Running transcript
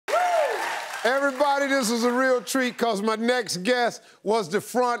Everybody, this is a real treat because my next guest was the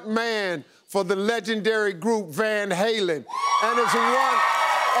front man for the legendary group Van Halen. And is one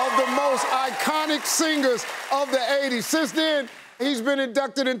of the most iconic singers of the 80s. Since then, he's been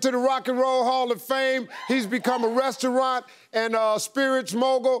inducted into the Rock and Roll Hall of Fame. He's become a restaurant and spirits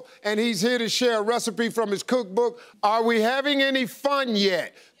mogul, and he's here to share a recipe from his cookbook. Are we having any fun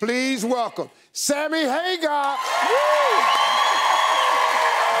yet? Please welcome Sammy Hagar.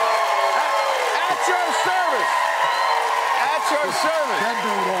 At your service. At your service. That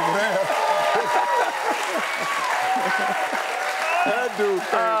dude over there. That dude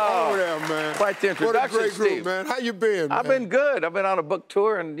came over there, man. Quite the introduction, What a great Steve. group, man. How you been, man? I've been good. I've been on a book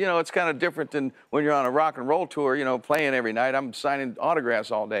tour, and, you know, it's kind of different than when you're on a rock and roll tour, you know, playing every night. I'm signing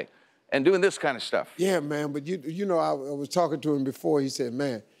autographs all day and doing this kind of stuff. Yeah, man, but you know, I was talking to him before. He said,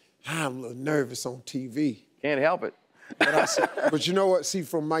 man, I'm a little nervous on TV. Can't help it. But I said, but you know what? See,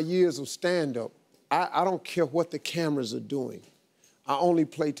 from my years of stand-up, I don't care what the cameras are doing. I only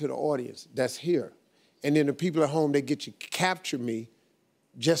play to the audience that's here. And then the people at home, they get to capture me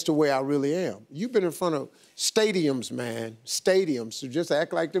just the way I really am. You've been in front of stadiums, man, stadiums, so just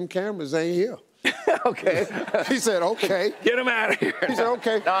act like them cameras ain't here. Okay. He said, okay. Get him out of here. He said,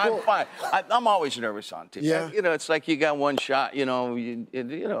 okay. No, I'm fine. I'm always nervous on TV. Yeah. You know, it's like you got one shot, you know, you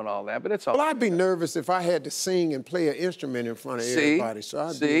know, and all that, but it's all. Well, I'd be nervous if I had to sing and play an instrument in front of everybody. So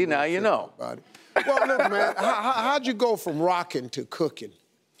I'd See, now you know. About it. Well, look, man, how'd you go from rocking to cooking?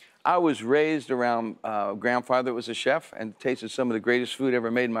 I was raised around a grandfather that was a chef and tasted some of the greatest food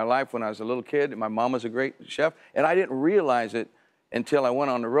ever made in my life when I was a little kid. My mom was a great chef, and I didn't realize it until I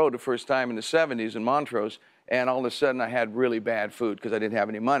went on the road the first time in the 70s in Montrose, and all of a sudden I had really bad food because I didn't have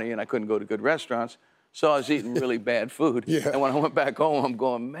any money and I couldn't go to good restaurants, so I was eating really bad food. Yeah. And when I went back home, I'm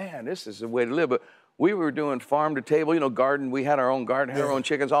going, man, this is the way to live. But we were doing farm to table, you know, garden. We had our own garden, had our own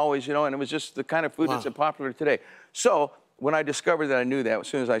chickens always, you know, and it was just the kind of food that's popular today. So when I discovered that I knew that, as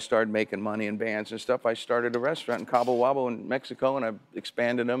soon as I started making money in bands and stuff, I started a restaurant in Cabo Wabo in Mexico, and I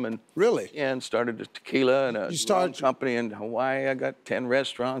expanded them. And Really? Yeah, and started a tequila and a rum company in Hawaii. I got 10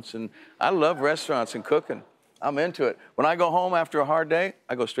 restaurants, and I love restaurants and cooking. I'm into it. When I go home after a hard day,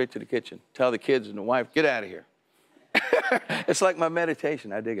 I go straight to the kitchen. Tell the kids and the wife, get out of here. It's like my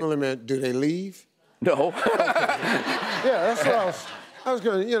meditation. I dig it. Well, man, do they leave? No. Okay. Yeah, that's what I was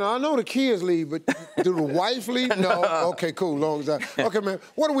gonna, you know, I know the kids leave, but do the wife leave? No. Okay, cool, long as I, okay, man,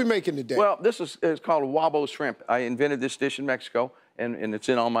 what are we making today? Well, this is called Wabo shrimp. I invented this dish in Mexico, and it's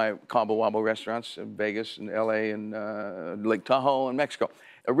in all my Cabo Wabo restaurants in Vegas and LA and Lake Tahoe and Mexico.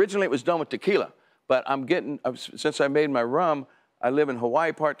 Originally, it was done with tequila, but I'm getting, since I made my rum, I live in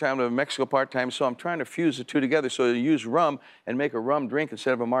Hawaii part-time, I live in Mexico part-time, so I'm trying to fuse the two together so you use rum and make a rum drink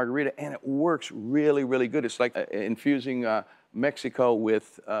instead of a margarita, and it works really, really good. It's like infusing Mexico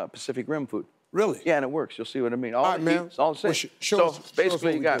with Pacific Rim food. Really? Yeah, and it works. You'll see what I mean. All right, man. It's all the same. Well, show us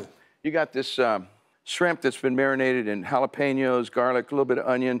basically, what you got this shrimp that's been marinated in jalapenos, garlic, a little bit of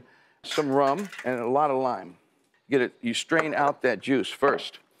onion, some rum, and a lot of lime. You strain out that juice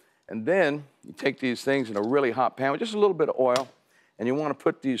first, and then you take these things in a really hot pan with just a little bit of oil, and you want to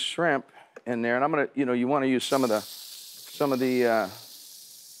put these shrimp in there. And I'm gonna, you know, you want to use some of the, that'll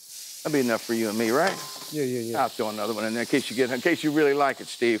be enough for you and me, right? Yeah. I'll throw another one in there in case you really like it,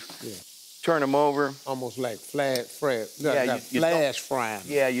 Steve. Yeah. Turn them over. Almost like flash frying.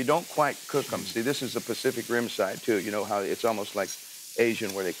 Yeah, you don't quite cook them. See, this is the Pacific Rim side too. You know how it's almost like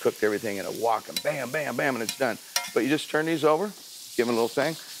Asian where they cooked everything in a wok and bam, bam, bam, and it's done. But you just turn these over, give them a little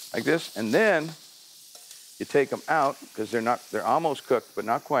thing like this, and then you take them out because they're almost cooked, but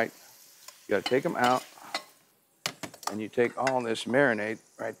not quite. You got to take them out, and you take all this marinade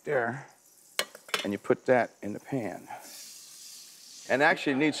right there, and you put that in the pan. And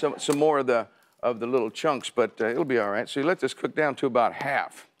actually, you need some more of the little chunks, but it'll be all right. So you let this cook down to about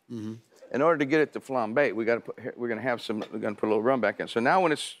half. Mm-hmm. In order to get it to flambe, we're gonna put a little rum back in. So now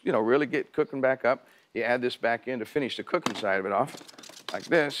when it's, you know, really get cooking back up, you add this back in to finish the cooking side of it off, like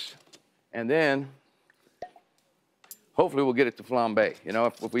this, and then hopefully we'll get it to flambe. You know,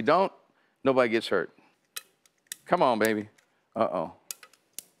 if we don't, nobody gets hurt. Come on, baby. Uh-oh.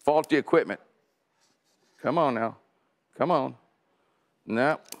 Faulty equipment. Come on now. Come on.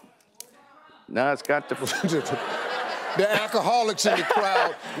 No. No, it's got to... The alcoholics in the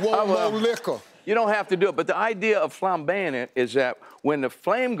crowd want more liquor. You don't have to do it, but the idea of flambeing it is that when the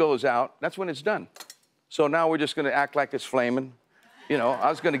flame goes out, that's when it's done. So now we're just going to act like it's flaming. You know, I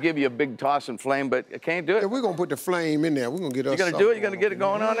was going to give you a big toss and flame, but I can't do it. Yeah, we're going to put the flame in there. We're going to get us. You going to do it? You going to get it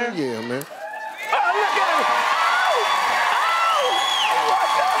going on there? Yeah, man. Oh, look at it!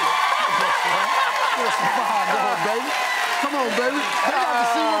 Come on, baby. Come on, baby. They got to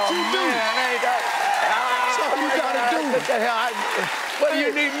see what you do. Man, What the hell? What do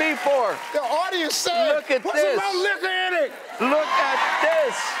you need me for? The audience said, look at put this. some more liquor in it. Look at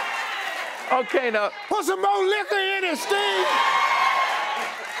this. Okay, now. Put some more liquor in it, Steve.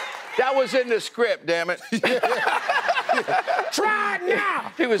 That was in the script, damn it. Try it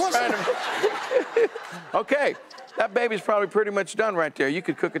now. He was trying to. Okay, that baby's probably pretty much done right there. You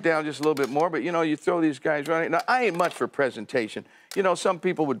could cook it down just a little bit more, but you know, you throw these guys running. Now, I ain't much for presentation. You know, some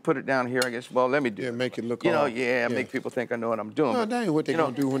people would put it down here, I guess. Well, let me do it. Make it look You know, make people think I know what I'm doing. No, that ain't what they're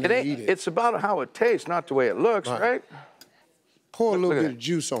going to do when they eat it. It's about how it tastes, not the way it looks, right? Pour a little bit of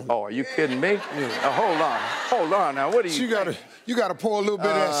juice on it. Oh, are you kidding me? Yeah. Now, hold on. Now, what are you? You gotta pour a little bit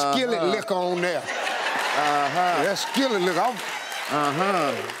of that skillet liquor on there. That skillet liquor.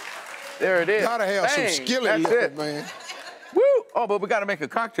 There it is. Gotta have some skillet liquor, man. Woo! Oh, but we gotta make a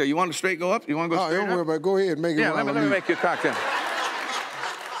cocktail. You want to straight go up? You want to go straight up? Don't worry about it. Go ahead and make it. Yeah, let me make you a cocktail.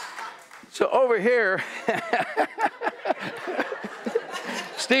 So over here,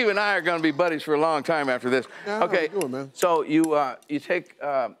 Steve and I are going to be buddies for a long time after this. Yeah, okay, man. So you take,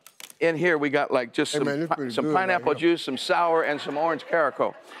 in here we got like just some pineapple juice, some sour, and some orange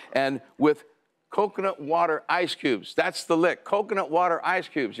caraco. And with coconut water ice cubes. That's the lick, coconut water ice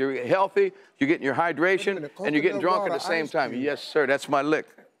cubes. You're healthy, you're getting your hydration, and you're getting drunk at the same time. Yes, sir, that's my lick.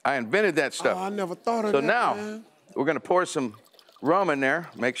 I invented that stuff. Oh, I never thought of that, So now, we're going to pour some rum in there.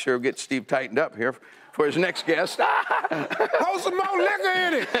 Make sure we get Steve tightened up here for his next guest. Pour some more liquor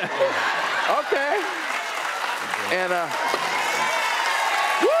in it. Okay. And,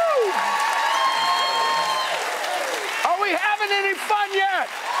 woo! Are we having any fun yet?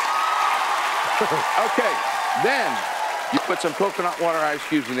 Okay, then you put some coconut water ice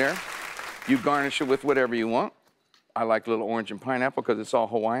cubes in there. You garnish it with whatever you want. I like a little orange and pineapple because it's all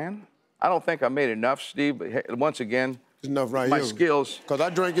Hawaiian. I don't think I made enough, Steve, but hey, once again, it's enough right my here. skills. Because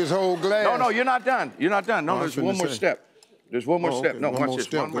I drank his whole glass. No, you're not done. You're not done. No, there's one more step. There's one more step. Okay. No, one more watch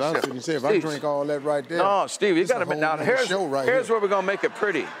step. this. One more step. Say, if I drink all that right there. No, Steve, you got to. Now, here's where we're going to make it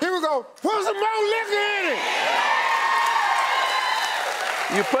pretty. Here we go. Put some more liquor in it.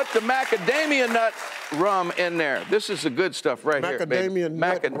 You put the macadamia nut rum in there. This is the good stuff right here, baby.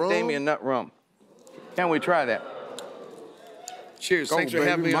 Macadamia nut rum. Can we try that? Cheers. Thanks for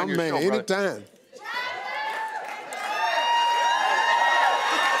having me on your show, brother. Anytime.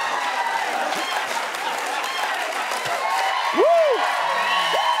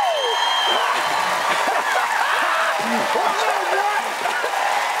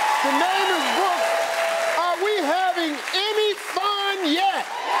 The name is book. Are we having any fun yet?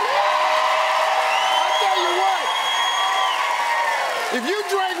 I tell you what, if you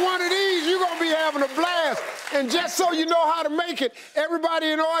drink one of these, you're going to be having a blast. And just so you know how to make it,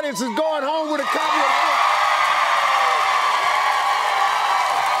 everybody in the audience is going home with a copy of the book.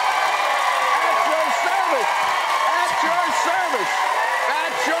 At your service. At your service.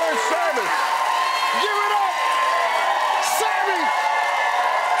 At your service. Give it up